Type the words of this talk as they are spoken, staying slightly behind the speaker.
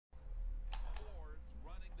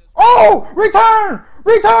Oh, return,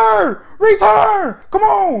 return, return. Come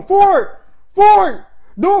on, forward, forward.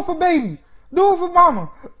 Do it for baby. Do it for mama.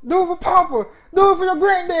 Do it for papa. Do it for your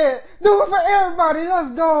granddad. Do it for everybody.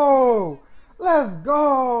 Let's go. Let's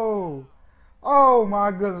go. Oh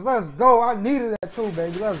my goodness. Let's go. I needed that too,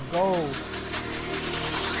 baby. Let's go.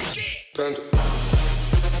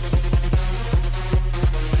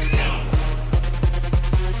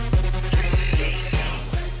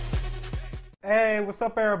 Hey, what's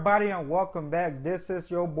up everybody and welcome back. This is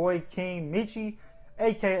your boy King Michi,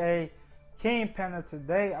 aka King Panda.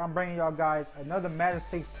 Today I'm bringing y'all guys another Madden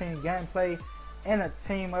 16 gameplay and a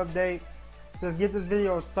team update. Just give this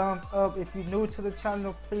video a thumbs up. If you're new to the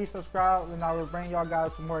channel, please subscribe and I will bring y'all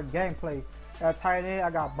guys some more gameplay. At tight end, I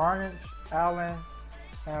got Barnage, Allen,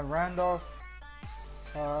 and Randolph.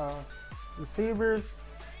 Receivers,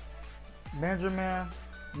 Benjamin,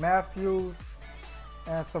 Matthews,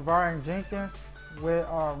 and Savarian Jenkins with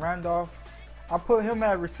Randolph. I put him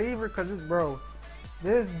at receiver because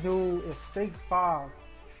this dude is 6'5".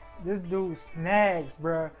 This dude snags,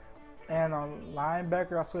 bro. And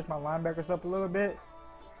linebacker, I switched my linebackers up a little bit.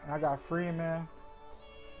 And I got Freeman,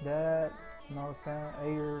 Dad, you know what I'm saying,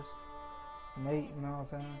 Ayers, Nate, you know what I'm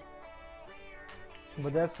saying.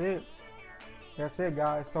 But that's it. That's it,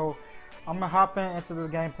 guys. So I'm gonna hop into this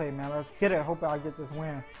gameplay, man. Let's get it. Hope I get this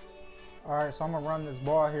win. Alright, so I'm gonna run this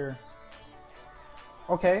ball here.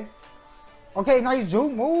 Okay. Okay, nice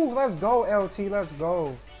juke move. Let's go, LT. Let's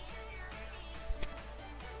go.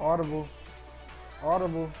 Audible.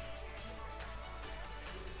 Audible.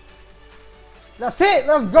 That's it.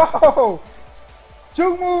 Let's go.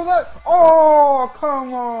 Juke move. Oh,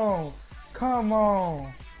 come on. Come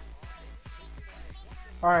on.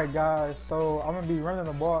 Alright, guys. So I'm gonna be running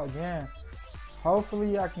the ball again.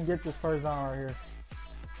 Hopefully I can get this first down right here.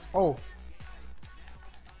 Oh.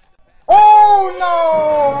 Oh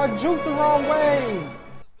no! I juked the wrong way.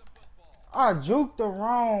 I juked the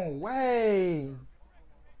wrong way.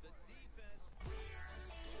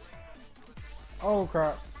 Oh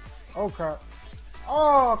crap. Oh crap.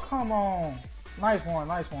 Oh, come on. Nice one,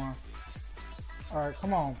 nice one. Alright,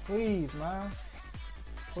 come on. Please, man.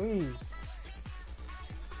 Please.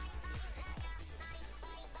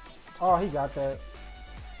 Oh, he got that.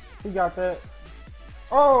 He got that.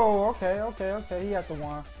 Oh, okay, okay, okay. He got the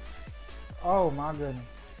one. Oh my goodness.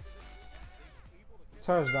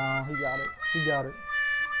 Touchdown. He got it. He got it.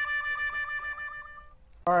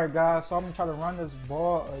 Alright guys, so I'm gonna try to run this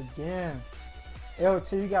ball again.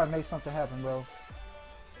 LT, you gotta make something happen, bro.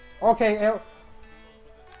 Okay,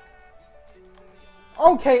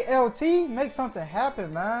 Okay, LT, make something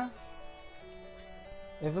happen, man.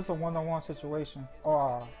 If it's a one-on-one situation.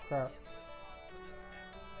 Oh crap.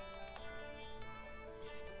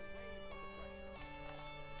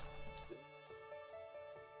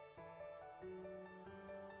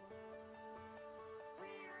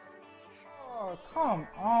 Oh, come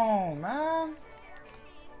on, man.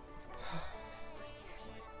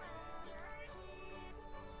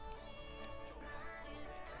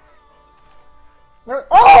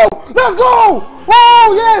 Oh, let's go!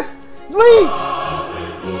 Oh, yes! Lead!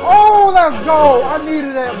 Oh, let's go! I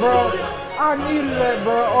needed that, bro. I needed that,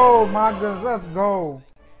 bro. Oh, my goodness. Let's go.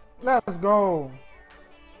 Let's go.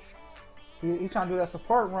 He trying to do that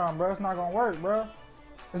support run, bro. It's not going to work, bro.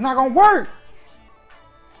 It's not going to work.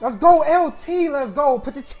 Let's go, LT. Let's go.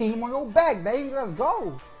 Put the team on your back, baby. Let's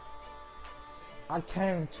go. I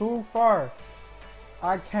came too far.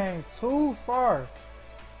 I came too far.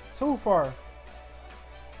 Too far.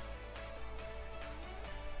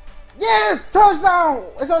 Yes! Touchdown!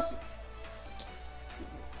 Is that...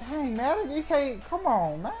 Dang, man. You can't... Come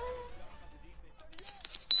on, man.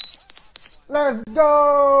 Let's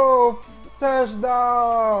go!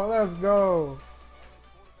 Touchdown! Let's go.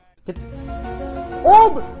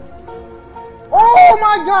 Oh! Oh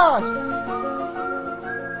my gosh!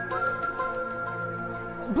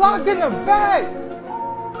 Block in the back!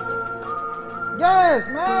 Yes,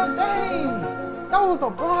 man! Dang! That was a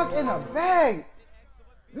block in the back!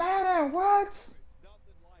 Madden, what?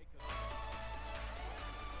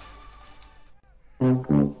 Where's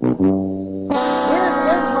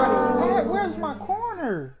everybody at? Where's my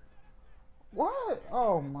corner? What?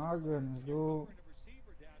 Oh my goodness, dude.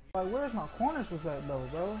 Like, where's my corners was at though,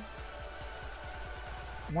 bro?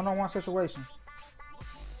 One-on-one situation.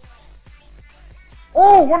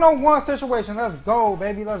 Oh, one-on-one situation. Let's go,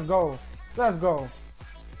 baby. Let's go. Let's go.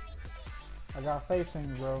 I got faith in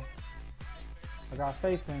you, bro. I got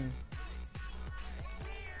faith in you.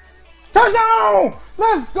 Touchdown!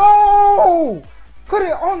 Let's go! Put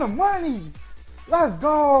it on the money. Let's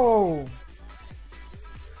go.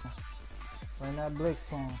 Bring that blitz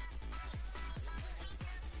to him.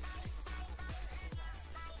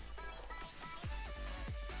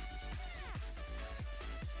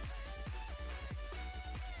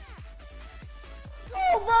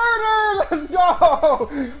 Let's go!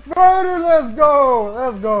 Murder, let's go!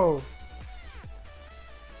 Let's go!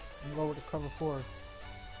 I'm going to go with the cover 4.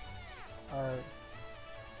 Alright.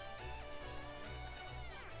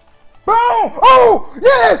 Boom! Oh!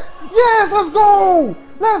 Yes! Yes! Let's go!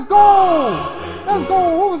 Let's go! Let's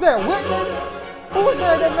go! Who was that? Whitner? Who was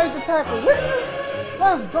that made the tackle? Whitner?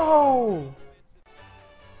 Let's go!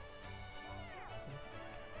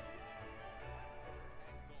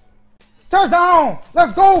 Touchdown!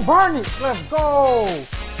 Let's go, Barnett! Let's go!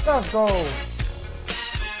 Let's go!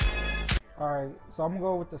 Alright, so I'm gonna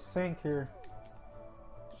go with the sink here.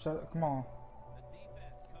 Shut up, come on.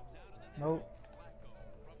 Nope.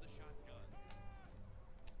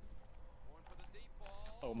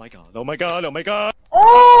 Oh my god, oh my god, oh my god!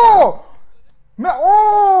 Oh! Man,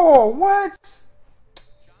 oh! What?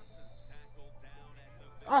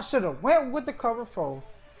 I should have went with the cover 4.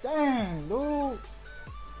 Dang, dude.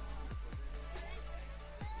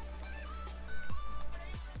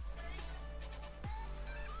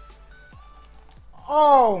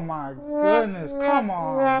 Oh my goodness, come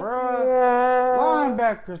on, bruh.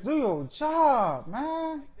 Linebackers, do your job,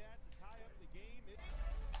 man.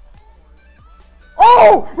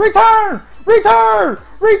 Oh, return, return,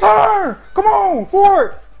 return. Come on,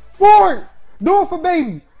 forward, forward. Do it for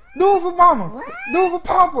baby. Do it for mama. Do it for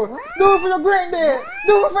papa. Do it for your granddad.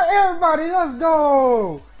 Do it for everybody. Let's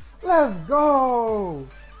go. Let's go.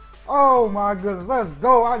 Oh my goodness, let's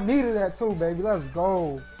go. I needed that too, baby. Let's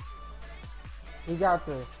go. We got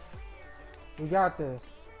this. We got this.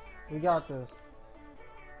 We got this.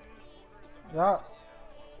 Yup.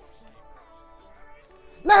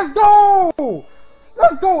 Let's go!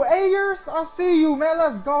 Let's go, Ayers. I see you, man.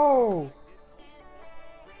 Let's go.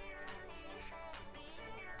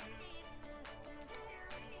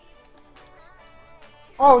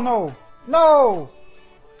 Oh, no. No.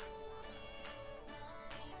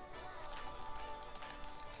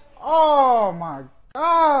 Oh, my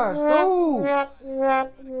gosh, dude.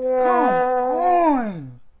 Come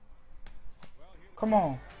on. Come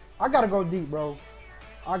on. I gotta go deep, bro.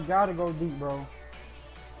 I gotta go deep, bro.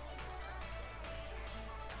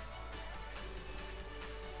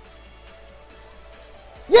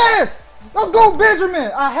 Yes! Let's go,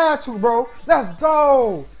 Benjamin. I had to, bro. Let's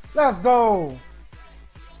go. Let's go.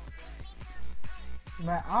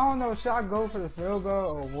 Man, I don't know. Should I go for the field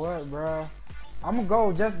goal or what, bro? I'm gonna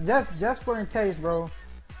go just for in case, bro.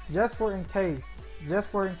 Just for in case. Just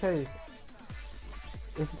for in case.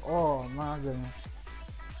 It's oh my goodness.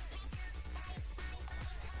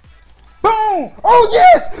 Boom! Oh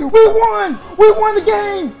yes! We won! We won the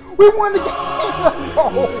game! We won the game! Let's go!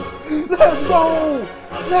 Let's go!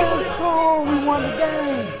 Let's go! We won the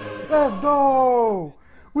game! Let's go!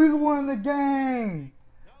 We won the game!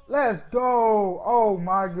 Let's go! Oh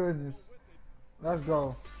my goodness. Let's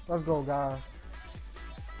go. Let's go, guys.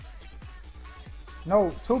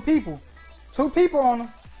 No, 2 people. 2 people on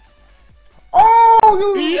them.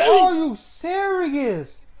 Oh, you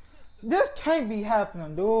serious? This can't be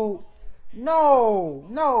happening, dude. No,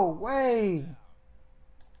 no way.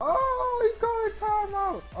 Oh, he called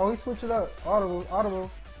timeout. Oh, he switched it up. Audible,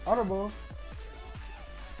 audible, audible.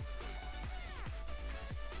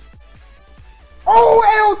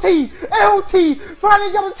 Oh, LT, LT.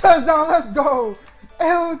 Finally got a touchdown. Let's go.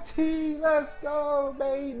 LT, let's go,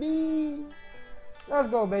 baby. Let's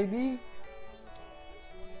go, baby.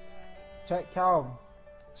 Check Calvin.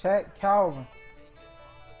 Check Calvin.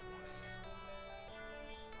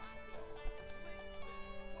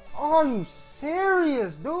 Are you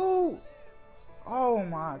serious, dude? Oh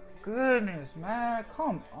my goodness, man.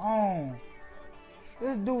 Come on.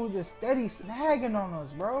 This dude is steady snagging on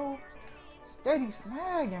us, bro. Steady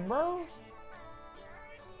snagging, bro.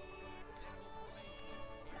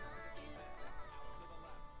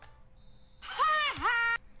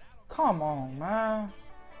 Come on, man.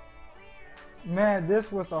 Man,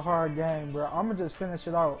 this was a hard game, bro. I'm going to just finish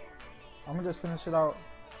it out.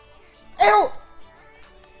 LT!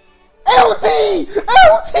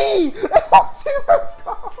 LT! LT, let's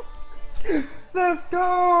go! Let's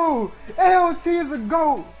go! LT is a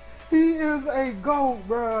GOAT. He is a GOAT,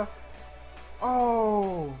 bro.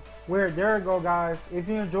 Oh. There you go, guys. If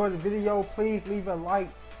you enjoyed the video, please leave a like.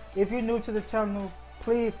 If you're new to the channel,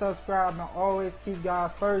 please subscribe and always keep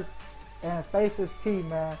God first. And faith is key,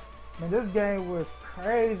 man. Man, this game was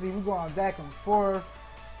crazy. We going back and forth.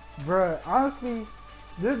 Bruh, honestly,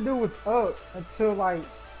 this dude was up until like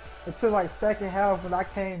second half when I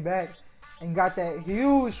came back and got that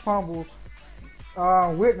huge fumble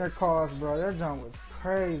Whitner caused, bro. That jump was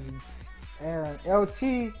crazy. And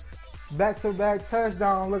LT back-to-back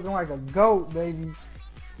touchdown looking like a GOAT, baby.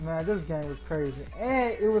 Man, this game was crazy.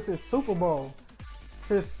 And it was his Super Bowl.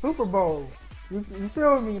 His Super Bowl. You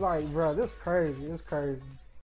feel me? Like, bro, this crazy. It's crazy.